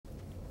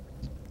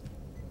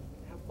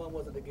fun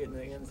was it to get in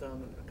the end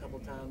zone a couple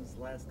times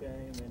last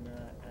game, and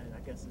I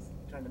guess it's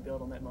trying to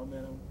build on that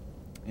momentum?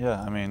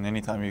 Yeah, I mean,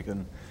 anytime you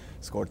can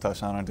score a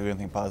touchdown or do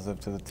anything positive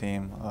to the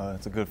team,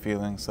 it's a good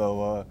feeling.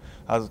 So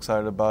I was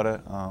excited about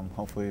it.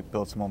 Hopefully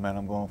build some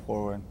momentum going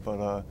forward.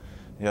 But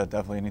yeah,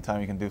 definitely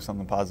anytime you can do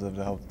something positive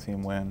to help the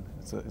team win,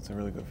 it's a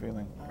really good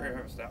feeling. Have you ever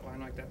had a stat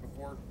line like that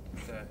before?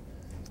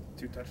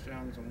 2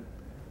 touchdowns on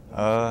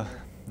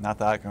not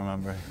that I can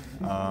remember.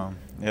 Yeah,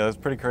 it was a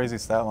pretty crazy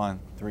stat line.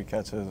 3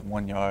 catches,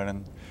 1 yard,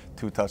 and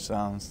 2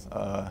 touchdowns.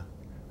 I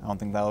don't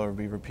think that will ever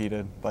be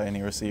repeated by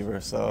any receiver.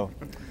 So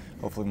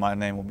hopefully my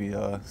name will be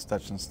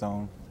etched in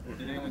stone.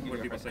 Did anyone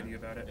what people say to you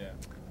about it?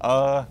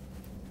 Yeah.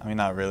 I mean,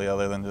 not really,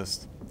 other than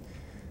just,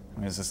 I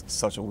mean, it's just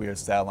such a weird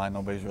stat line.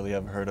 Nobody's really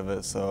ever heard of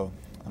it. So,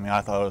 I mean, I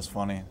thought it was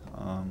funny.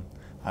 I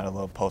had a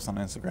little post on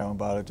Instagram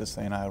about it, just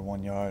saying I had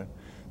 1 yard.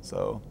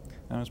 So,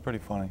 and it was pretty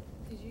funny.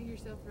 Did you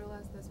yourself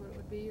realize that's what it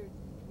would be, or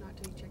not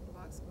till you checked the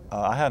box score?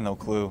 I had no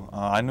clue.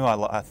 I knew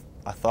I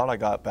thought I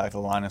got back to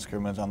the line of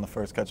scrimmage on the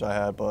first catch I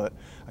had, but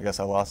I guess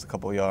I lost a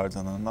couple of yards,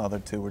 and then the other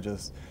 2 were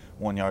just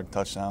 1-yard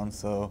touchdowns.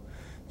 So,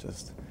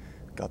 just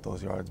got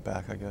those yards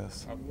back, I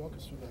guess. Can you walk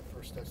us through that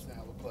first touchdown?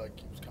 It looked like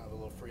it was kind of a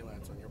little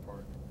freelance on your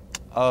part.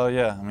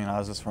 Yeah, I mean, I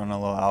was just running a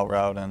little out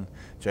route, and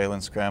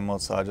Jalen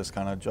scrambled, so I just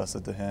kind of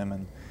adjusted to him,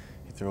 and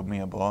he threw me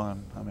a ball,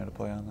 and I made a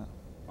play on that.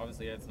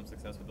 Obviously, you had some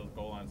success with those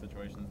goal line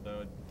situations,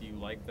 though. Do you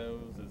like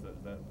those? Is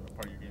that a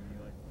part of your game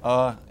you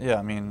like? Yeah,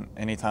 I mean,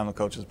 anytime the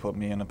coaches put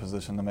me in a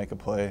position to make a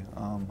play,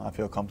 I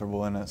feel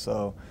comfortable in it,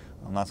 so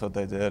that's what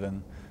they did,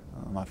 and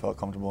I felt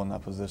comfortable in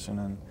that position,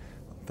 and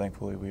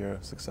thankfully we were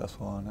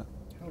successful on it.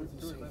 How has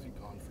the season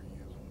gone for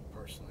you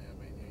personally?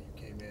 I mean,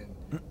 you came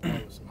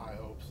in with some high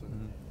hopes,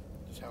 and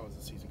just how has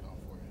the season gone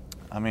for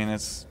you? I mean,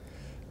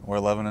 we're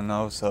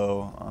 11-0,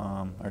 so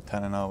or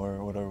 10-0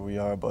 or whatever we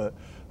are, but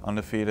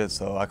undefeated.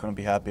 So I couldn't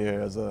be happier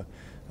as a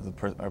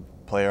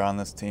player on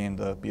this team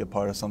to be a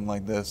part of something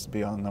like this, to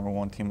be on the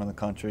 #1 team in the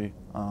country.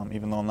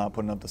 Even though I'm not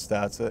putting up the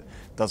stats, it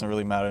doesn't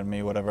really matter to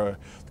me. Whatever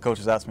the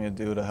coaches ask me to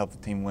do to help the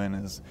team win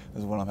is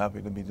what I'm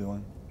happy to be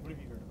doing. What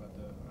have you heard about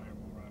the Iron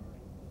Bowl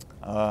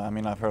rivalry? I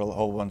mean, I've heard a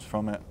whole bunch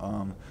from it.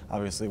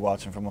 Obviously,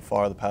 watching from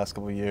afar the past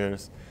couple of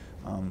years.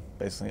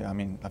 Basically, I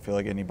mean, I feel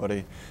like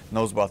anybody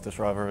knows about this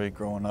rivalry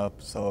growing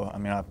up. So, I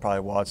mean, I've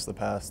probably watched the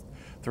past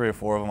 3 or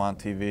 4 of them on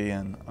TV,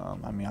 and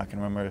I mean, I can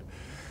remember.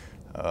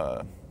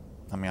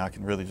 I mean, I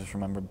can really just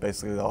remember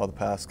basically all the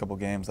past couple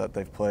games that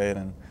they've played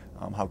and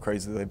how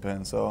crazy they've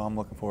been. So, I'm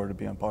looking forward to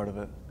being part of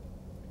it.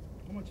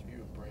 How much have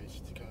you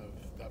embraced kind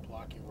of that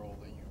blocking role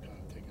that you've kind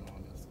of taken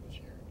on this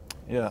year?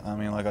 Yeah, I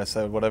mean, like I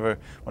said, whatever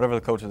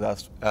the coaches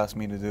ask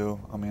me to do,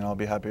 I mean, I'll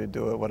be happy to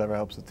do it. Whatever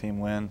helps the team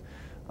win.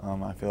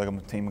 I feel like I'm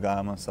a team guy.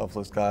 I'm a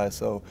selfless guy.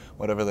 So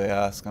whatever they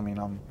ask, I mean,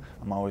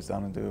 I'm always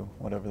down to do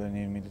whatever they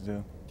need me to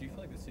do. Do you feel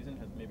like the season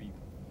has maybe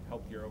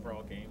helped your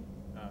overall game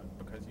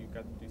because you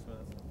got to do some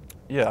of this?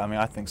 Yeah, I mean,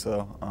 I think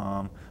so.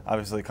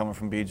 Obviously, coming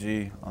from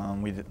BG,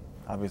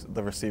 obviously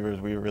the receivers,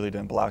 we really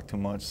didn't block too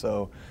much.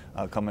 So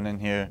coming in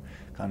here,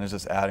 kind of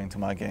just adding to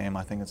my game,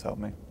 I think it's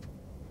helped me.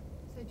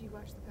 Said you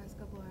watched the past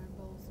couple Iron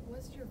Bowls.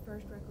 What's your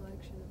first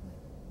recollection of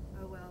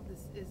like, oh well,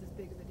 this is as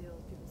big of a deal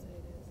as people say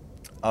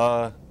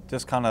it is?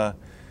 Just kind of,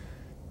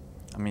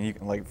 I mean, you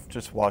can, like,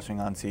 just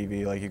watching on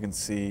TV, like you can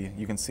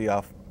see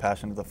how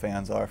passionate the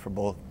fans are for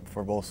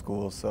both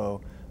schools. So,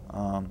 you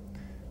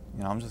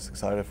know, I'm just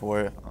excited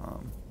for it.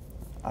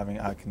 I mean,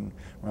 I can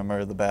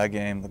remember the bad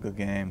game, the good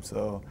game.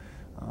 So,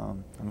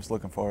 I'm just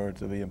looking forward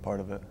to being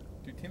part of it.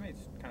 Do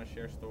teammates kind of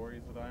share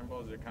stories with Iron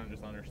Bowls, or is it kind of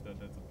just understood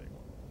that's a big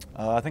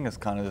one? I think it's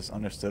kind of just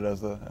understood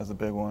as a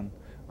big one.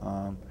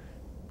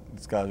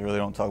 These guys really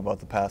don't talk about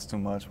the past too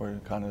much. We're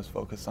kind of just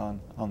focused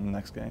on the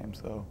next game.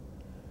 So.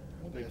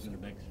 Speaking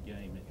of the next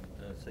game,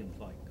 it seems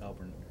like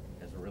Auburn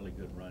has a really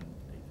good run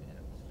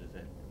defense. Does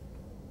that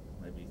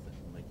maybe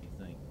make you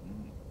think?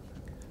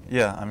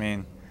 Yeah, I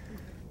mean,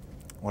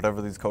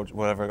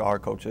 whatever our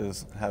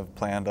coaches have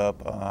planned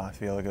up, I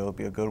feel like it'll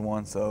be a good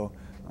one. So,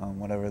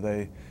 whatever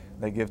they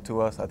give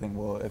to us, I think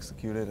we'll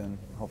execute it and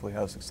hopefully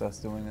have success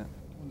doing it.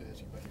 I wanted to ask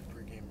you about your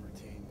pregame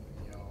routine.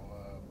 You know,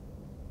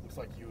 looks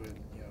like you and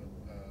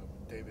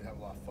David have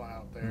a lot of fun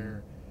out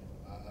there.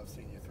 I've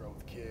seen you throw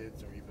with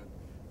kids, or even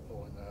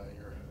pulling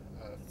your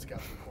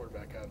scouting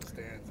quarterback out of the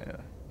stands. Yeah.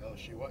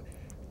 LSU.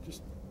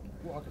 Just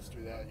walk us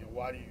through that. You know,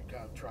 why do you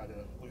kind of try to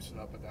loosen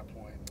up at that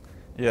point?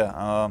 Yeah,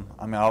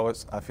 I mean,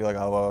 I feel like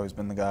I've always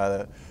been the guy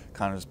that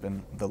kind of just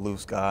been the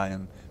loose guy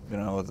and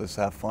been able to just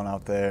have fun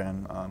out there,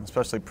 and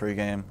especially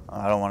pregame.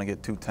 I don't want to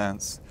get too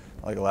tense.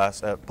 Like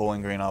at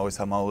Bowling Green, I always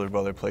had my older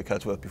brother play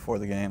catch with before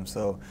the game,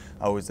 so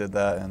I always did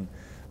that. And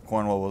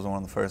Cornwell was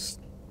one of the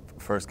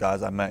first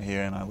guys I met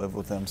here, and I lived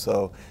with him.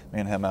 So me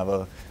and him have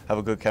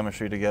a good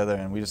chemistry together,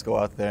 and we just go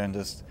out there and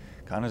just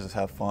kind of just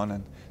have fun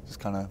and just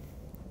kind of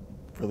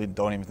really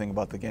don't even think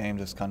about the game.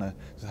 Just kind of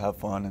just have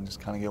fun and just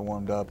kind of get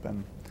warmed up,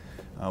 and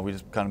we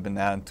just kind of been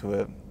adding to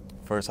it.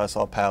 First, I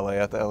saw Palais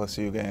at the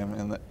LSU game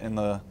in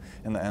the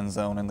end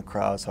zone in the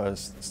crowd, so I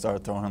just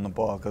started throwing him the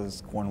ball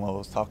because Cornwell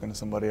was talking to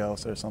somebody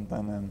else or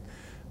something, and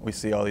we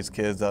see all these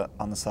kids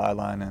on the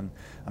sideline, and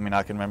I mean,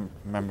 I can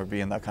remember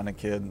being that kind of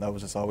kid that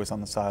was just always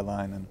on the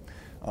sideline, and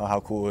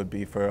how cool it would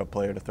be for a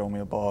player to throw me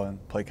a ball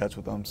and play catch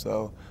with them.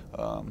 So,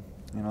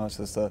 you know,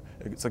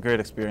 it's a great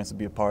experience to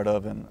be a part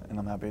of, and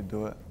I'm happy to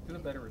do it. Who's a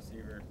better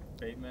receiver,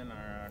 Bateman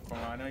or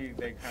Cornwell? I know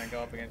they kind of go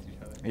up against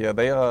each other.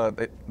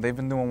 Yeah, they've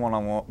been doing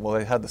one-on-one. Well,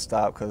 they had to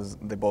stop because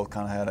they both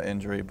kind of had an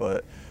injury,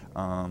 but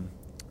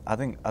I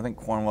think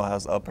Cornwell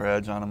has the upper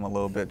edge on him a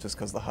little bit just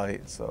because of the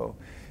height. So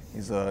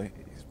he's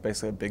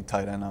basically a big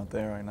tight end out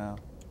there right now.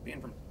 Being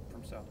from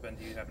South Bend,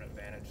 do you have an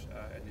advantage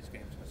in these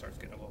games when it starts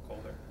getting a little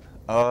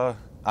colder?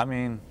 I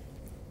mean,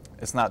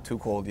 it's not too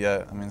cold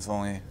yet. I mean, it's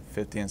only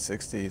 50 and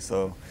 60.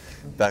 So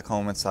back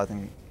home, I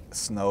think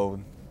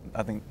snowed.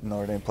 I think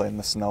Notre Dame played in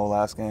the snow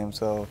last game,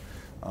 so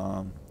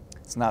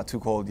it's not too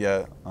cold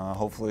yet.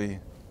 Hopefully,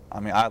 I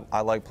mean,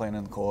 I like playing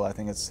in the cold. I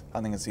think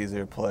it's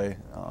easier to play.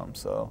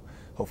 So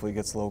hopefully it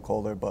gets a little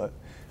colder, but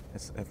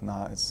if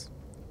not, it's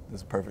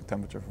a perfect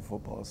temperature for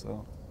football.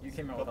 So you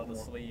came out with all the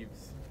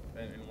sleeves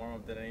in warm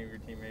up. Did any of your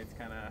teammates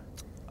kind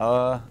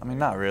of? I mean,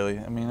 not really.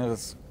 I mean, it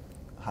was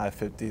high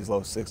 50s,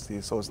 low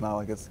 60s, so it's not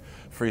like it's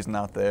freezing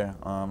out there.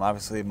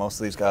 Obviously,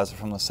 most of these guys are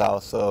from the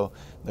South, so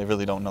they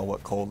really don't know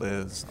what cold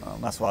is.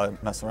 That's why I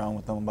mess around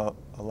with them about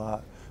a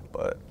lot.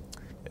 But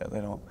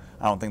yeah,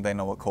 I don't think they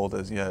know what cold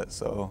is yet.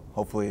 So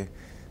hopefully,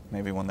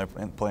 maybe when they're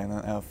playing in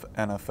the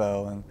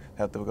NFL and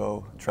have to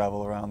go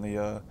travel around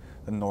the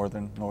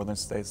northern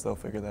states, they'll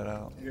figure that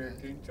out. Can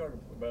you talk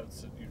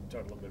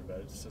a little bit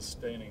about it,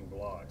 sustaining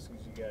blocks?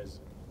 Because you guys,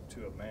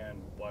 to a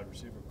man wide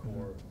receiver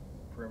core,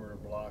 perimeter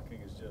blocking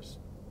is just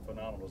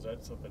phenomenal. Is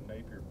that something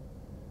Napier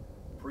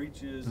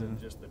preaches,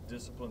 and just the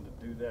discipline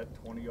to do that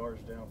 20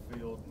 yards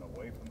downfield and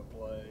away from the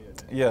play?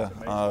 Yeah,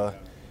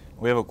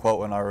 we have a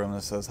quote in our room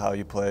that says, "How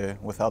you play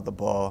without the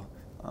ball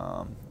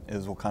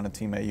is what kind of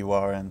teammate you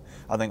are." And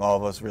I think all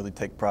of us really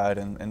take pride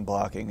in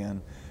blocking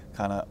and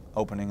kind of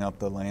opening up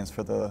the lanes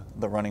for the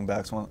running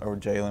backs or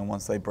Jalen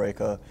once they break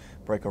a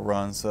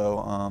run.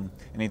 So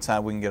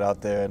anytime we can get out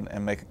there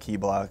and make a key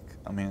block,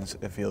 I mean,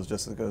 it feels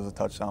just as good as a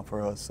touchdown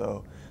for us.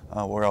 So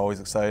we're always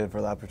excited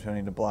for the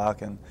opportunity to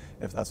block, and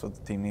if that's what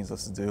the team needs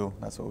us to do,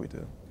 that's what we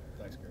do.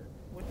 Thanks, Gary.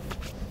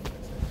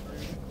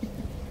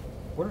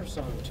 What are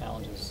some of the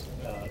challenges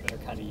that are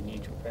kind of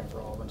unique to preparing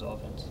for Auburn's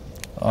offense?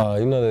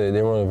 You know,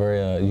 they run a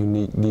very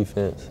unique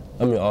offense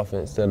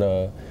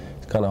that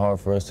it's kind of hard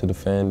for us to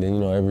defend, and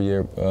you know, every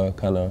year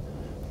kind of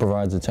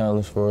provides a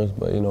challenge for us.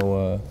 But you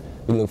know,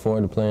 we look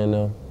forward to playing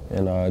them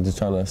and just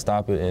trying to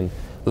stop it and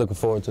looking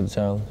forward to the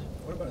challenge.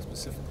 What about it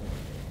specifically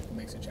that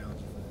makes it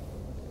challenging for them?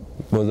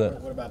 What was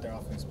that? What about their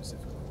offense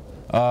specifically?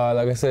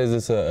 Like I said,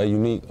 it's a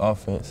unique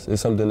offense.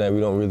 It's something that we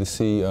don't really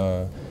see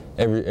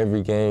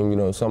every game. You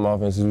know, some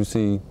offenses we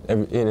see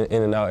in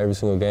and out every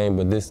single game,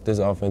 but this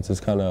offense is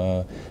kind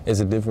of it's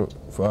a different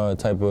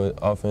type of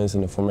offense,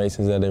 and the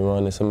formations that they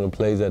run and some of the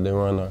plays that they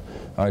run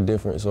are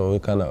different. So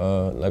it kind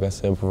of, like I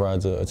said,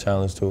 provides a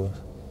challenge to us.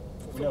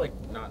 I feel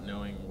like not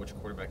knowing which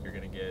quarterback you're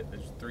going to get.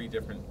 There's 3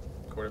 different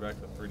quarterbacks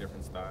with 3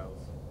 different styles.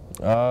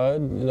 It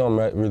don't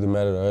really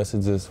matter to us.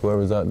 It's just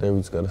whoever's out there,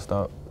 we just got to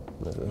stop.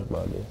 That's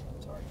about it.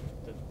 Sorry,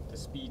 the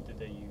speed that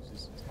they use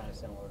is kind of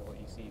similar to what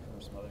you see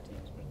from some other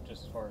teams, but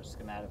just as far as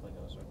schematically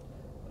goes,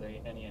 are there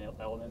any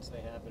elements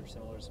they have that are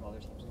similar to some other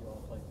teams that you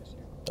all played this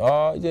year?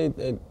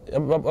 Yeah,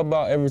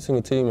 about every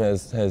single team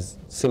has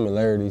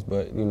similarities,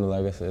 but you know,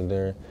 like I said,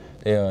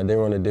 they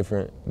run a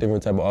different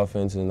type of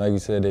offense, and like you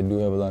said, they do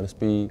have a lot of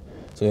speed.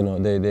 So you know,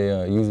 they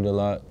use it a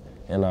lot,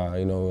 and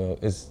you know,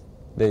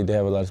 they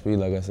have a lot of speed,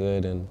 like I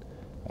said, and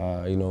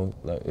you know,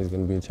 like, it's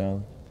going to be a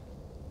challenge.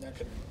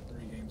 Naturally,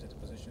 3 games at the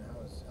position.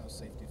 How's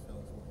safety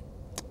feeling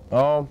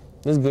for you?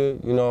 It's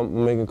good. You know,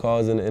 I'm making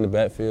calls in the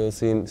backfield,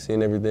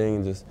 seeing everything,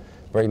 and just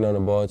breaking on the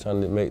ball,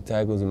 trying to make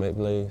tackles and make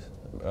plays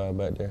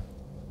back there.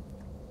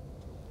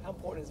 How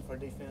important is it for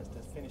defense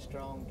to finish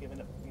strong, giving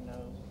up,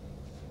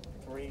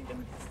 3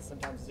 and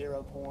sometimes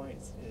 0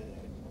 points,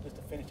 just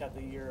to finish out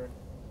the year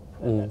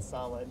that's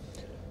solid?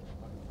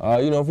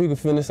 You know, if we could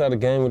finish out a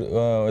game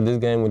with this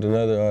game with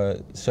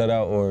another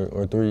shutout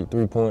or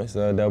 3 points,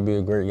 that would be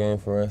a great game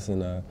for us,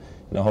 and you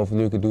know,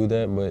 hopefully we could do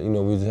that. But you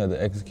know, we just have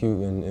to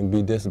execute and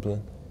be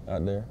disciplined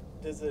out there.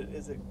 Is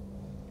it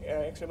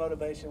extra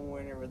motivation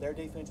whenever their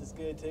defense is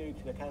good too,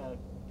 to kind of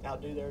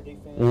outdo their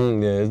defense?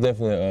 Yeah, it's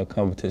definitely a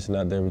competition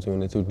out there between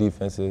the 2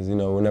 defenses. You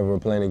know, whenever we're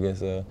playing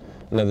against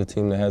another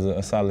team that has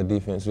a solid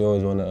defense, we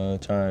always want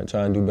to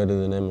try and do better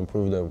than them and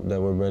prove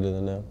that we're better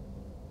than them.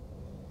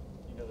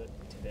 You know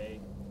that today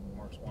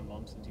marks 1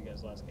 month since you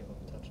guys last gave up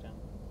a touchdown.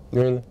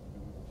 Really?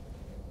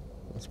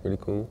 That's pretty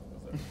cool.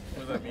 What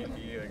does that mean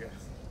to you, I guess?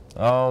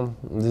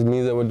 It just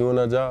means that we're doing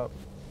our job.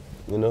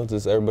 You know,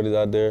 just everybody's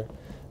out there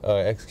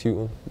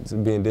executing,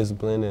 just being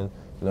disciplined, and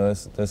you know,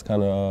 that's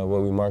kind of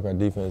what we mark our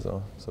defense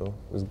on. So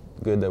it's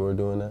good that we're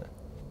doing that.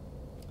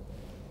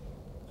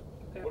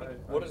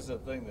 What is the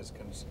thing that's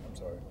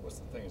what's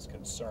the thing that's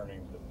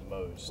concerning the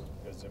most?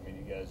 Because I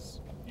mean,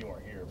 you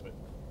weren't here, but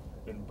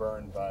been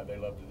burned by, they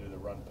love to do the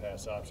run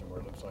pass option where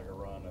it looks like a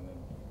run and then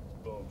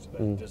boom. So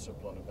that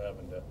discipline of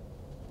having to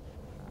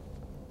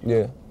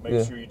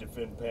Make sure you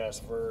defend pass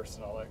first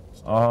and all that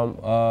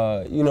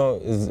stuff. You know,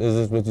 is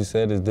just what you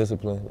said, is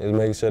discipline. Is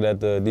making sure that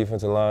the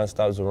defensive line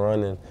stops the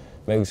run and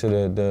making sure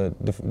that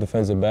the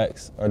defensive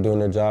backs are doing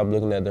their job,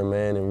 looking at their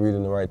man and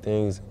reading the right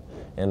things,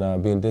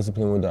 and being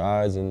disciplined with their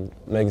eyes and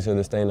making sure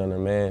they're staying on their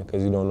man,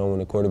 because you don't know when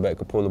the quarterback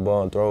could pull the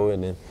ball and throw it,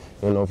 and you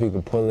don't know if he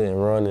could pull it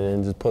and run and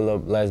then just pull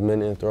up last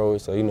minute and throw it.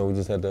 So, you know, we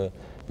just have to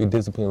be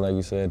disciplined, like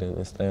you said,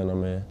 and stay on our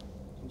man.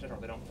 In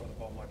general, they don't throw the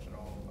ball much at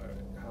all.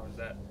 How does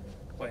that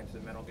play into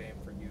the mental game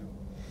for you?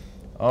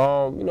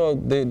 You know,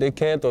 they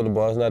can throw the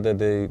ball. It's not that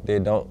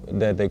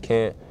they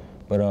can't,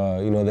 but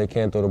you know, they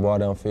can throw the ball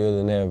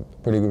downfield, and they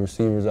have pretty good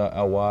receivers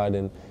out wide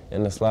and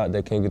in the slot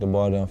that can get the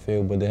ball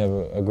downfield. But they have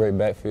a great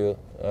backfield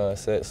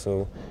set,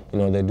 so you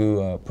know they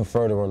do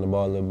prefer to run the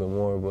ball a little bit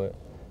more. But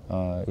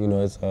you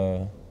know, it's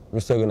we're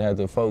still gonna have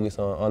to focus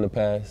on the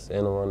pass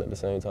and the run at the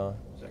same time.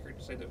 Is that accurate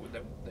to say that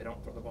they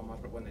don't throw the ball much,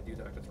 but when they do,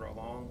 they like to throw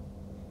long?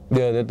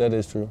 Yeah, that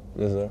is true.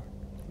 Yes, sir.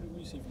 What do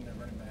you see from that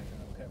running back,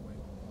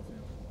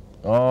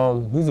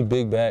 Petway? He's a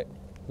big back.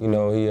 You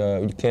know,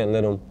 you can't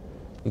let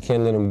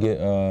him get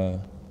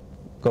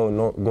go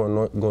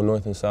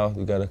north and south.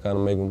 You got to kind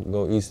of make him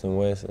go east and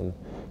west, and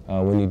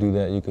when you do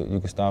that, you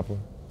can stop him.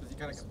 Does he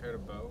kind of compare to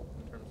Bo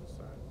in terms of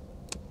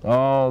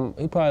size?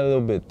 He's probably a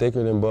little bit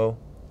thicker than Bo,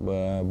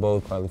 but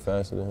Bo's probably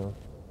faster than him.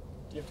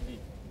 Do you have to be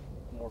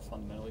more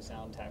fundamentally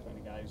sound tackling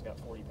a guy who's got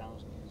 40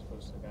 pounds as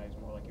opposed to a guy who's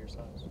more like your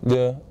size?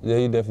 Yeah,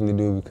 you definitely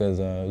do, because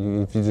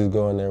if you just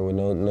go in there with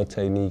no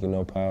technique and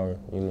no power,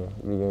 you know,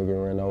 you're gonna get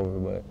ran over.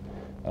 But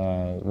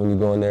when you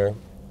go in there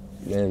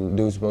and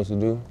do what you're supposed to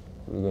do,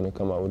 you're gonna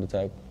come out with the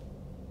tackle.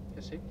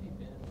 Has safety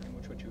been pretty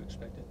much what you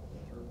expected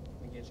for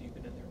the games that you've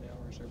been in there now,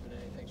 or has there been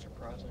anything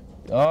surprising?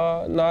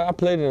 No, I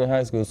played it in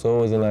high school, so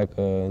it wasn't like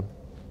a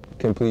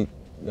complete.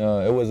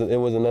 It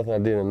wasn't nothing I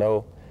didn't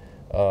know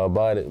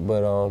about it,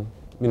 but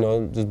you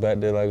know, just back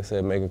there, like I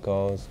said, making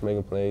calls,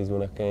 making plays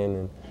when I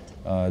can,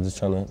 and just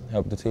trying to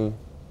help the team.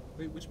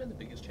 What's been the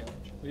biggest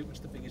challenge? What's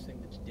the biggest thing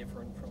that's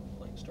different from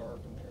playing star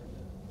compared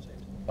to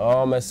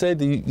safety? At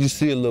safety, you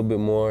see a little bit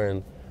more,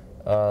 and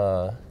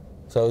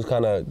so it's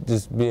kind of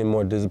just being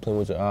more disciplined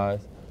with your eyes,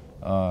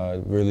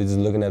 really just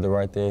looking at the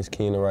right things,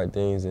 keying the right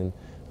things, and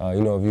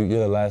you know, if you're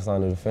the last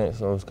line of defense,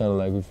 so it's kind of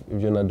like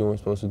if you're not doing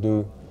what you're supposed to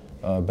do,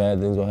 bad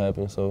things will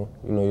happen. So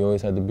you know, you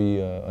always have to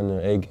be on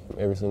your A game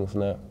every single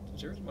snap.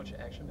 Is there as much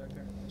action back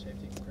there in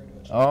safety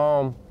compared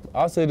to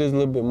I'll say there's a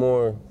little bit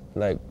more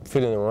like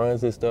fitting the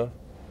runs and stuff,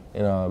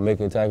 and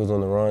making tackles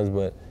on the runs,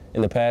 but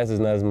in the past, there's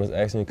not as much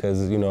action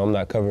because, you know, I'm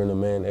not covering the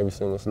man every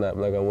single snap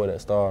like I would at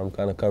star. I'm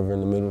kind of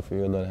covering the middle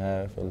field or the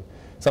half, and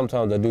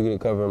sometimes I do get to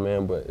cover a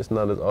man, but it's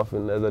not as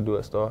often as I do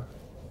at star.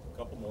 A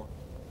couple more.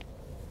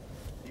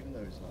 Even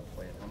though he's not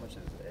playing, how much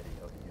does Eddie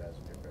help you guys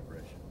with your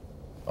preparation?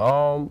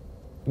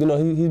 You know,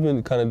 he's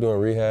been kind of doing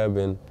rehab,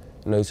 and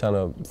you know, he's trying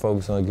to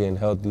focus on getting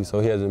healthy,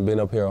 so he hasn't been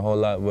up here a whole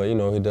lot, but you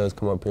know, he does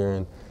come up here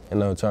and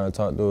try to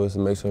talk to us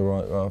and make sure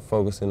we're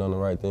focusing on the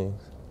right things.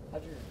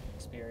 How'd your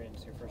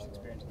first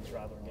experience in this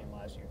rivalry game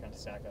last year, kind of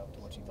stack up to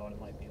what you thought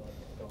it might be like?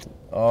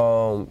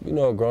 You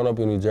know, growing up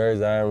in New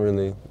Jersey, I didn't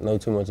really know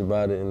too much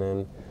about it, and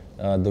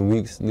then the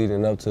weeks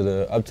leading up to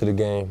the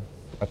game,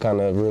 I kind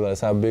of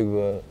realized how big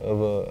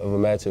of a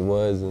match it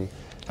was and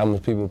how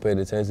much people paid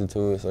attention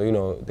to it. So you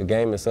know, the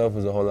game itself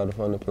was a whole lot of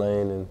fun to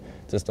play in, and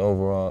just the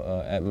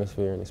overall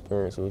atmosphere and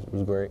experience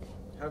was great.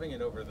 Having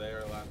it over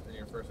there in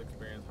your first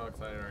experience, how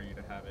excited are you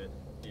to have it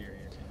here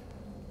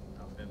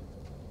in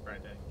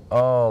Friday?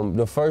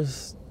 The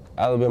first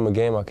Alabama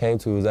game I came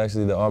to was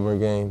actually the Auburn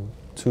game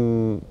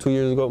two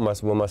years ago, my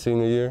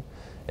senior year,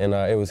 and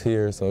it was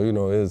here. So you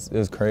know, it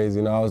was crazy.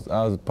 You know,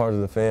 I was part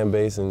of the fan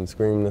base and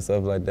screaming and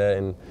stuff like that,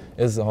 and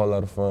it's a whole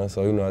lot of fun.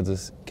 So you know, I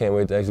just can't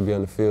wait to actually be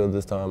on the field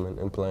this time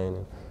and playing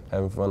and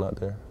having fun out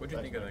there. What did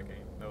you think of that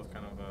game? That was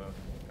kind of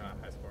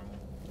high scoring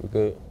one.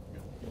 Good.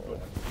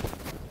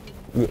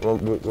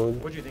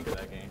 What did you think of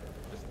that game?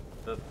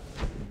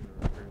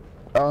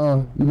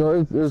 You know,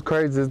 it was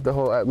crazy. It's the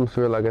whole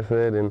atmosphere, like I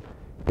said, and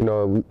you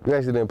know, we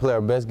actually didn't play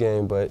our best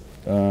game, but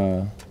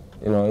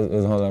you know, it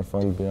was a whole lot of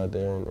fun to be out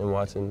there and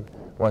watching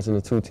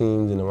the two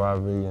teams and the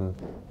rivalry and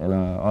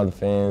all the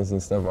fans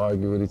and stuff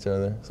argue with each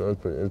other. So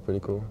it was pretty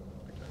cool.